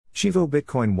Chivo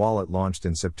Bitcoin wallet launched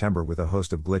in September with a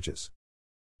host of glitches.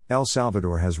 El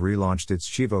Salvador has relaunched its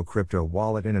Chivo crypto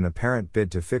wallet in an apparent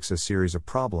bid to fix a series of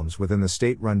problems within the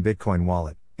state-run Bitcoin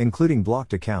wallet, including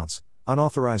blocked accounts,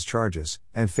 unauthorized charges,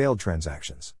 and failed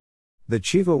transactions. The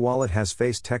Chivo wallet has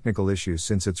faced technical issues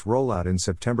since its rollout in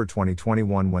September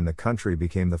 2021 when the country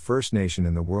became the first nation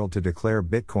in the world to declare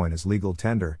Bitcoin as legal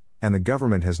tender, and the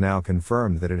government has now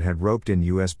confirmed that it had roped in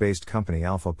US-based company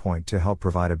AlphaPoint to help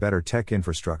provide a better tech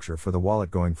infrastructure for the wallet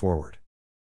going forward.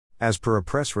 As per a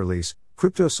press release,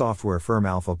 crypto software firm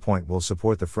AlphaPoint will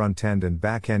support the front-end and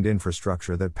back-end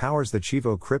infrastructure that powers the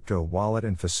Chivo crypto wallet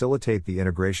and facilitate the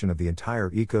integration of the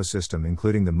entire ecosystem,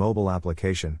 including the mobile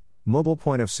application, mobile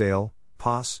point of sale,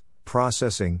 POS,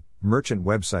 processing, merchant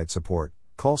website support,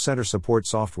 call center support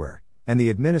software, and the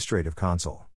administrative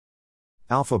console.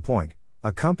 AlphaPoint,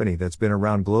 a company that's been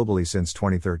around globally since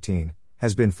 2013,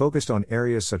 has been focused on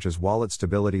areas such as wallet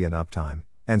stability and uptime,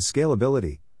 and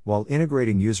scalability, while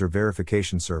integrating user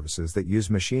verification services that use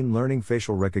machine learning,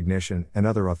 facial recognition, and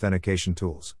other authentication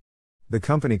tools. The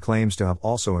company claims to have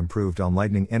also improved on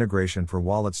Lightning integration for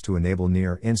wallets to enable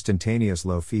near instantaneous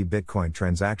low-fee Bitcoin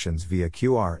transactions via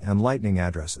QR and Lightning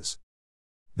addresses.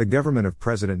 The government of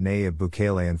President Nayib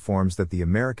Bukele informs that the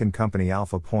American company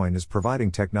AlphaPoint is providing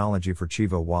technology for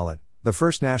Chivo Wallet, the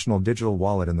first national digital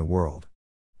wallet in the world.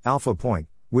 AlphaPoint,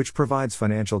 which provides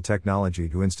financial technology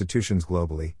to institutions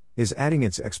globally, is adding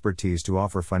its expertise to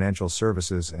offer financial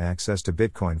services and access to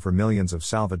Bitcoin for millions of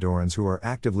Salvadorans who are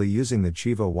actively using the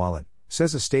Chivo wallet,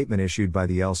 says a statement issued by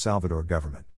the El Salvador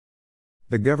government.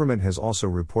 The government has also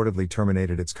reportedly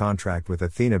terminated its contract with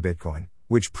Athena Bitcoin,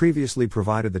 which previously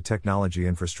provided the technology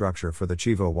infrastructure for the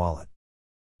Chivo wallet.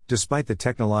 Despite the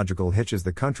technological hitches,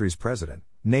 the country's president,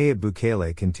 Nayib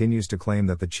Bukele, continues to claim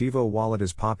that the Chivo wallet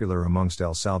is popular amongst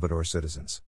El Salvador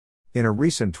citizens. In a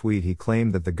recent tweet, he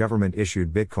claimed that the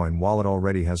government-issued Bitcoin wallet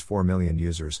already has 4 million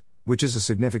users, which is a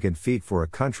significant feat for a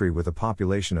country with a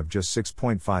population of just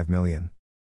 6.5 million.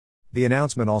 The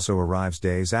announcement also arrives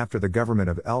days after the government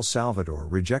of El Salvador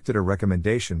rejected a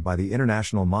recommendation by the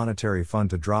International Monetary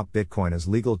Fund to drop Bitcoin as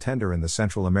legal tender in the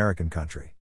Central American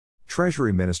country.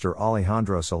 Treasury Minister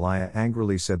Alejandro Zelaya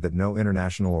angrily said that no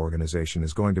international organization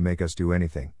is going to make us do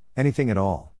anything at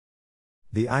all.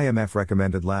 The IMF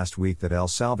recommended last week that El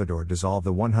Salvador dissolve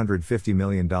the $150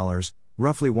 million,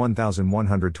 roughly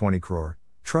 1,120 crore,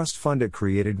 trust fund it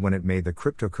created when it made the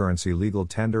cryptocurrency legal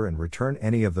tender and return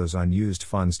any of those unused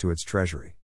funds to its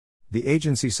treasury. The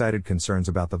agency cited concerns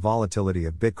about the volatility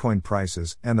of Bitcoin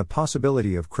prices and the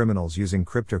possibility of criminals using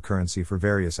cryptocurrency for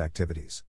various activities.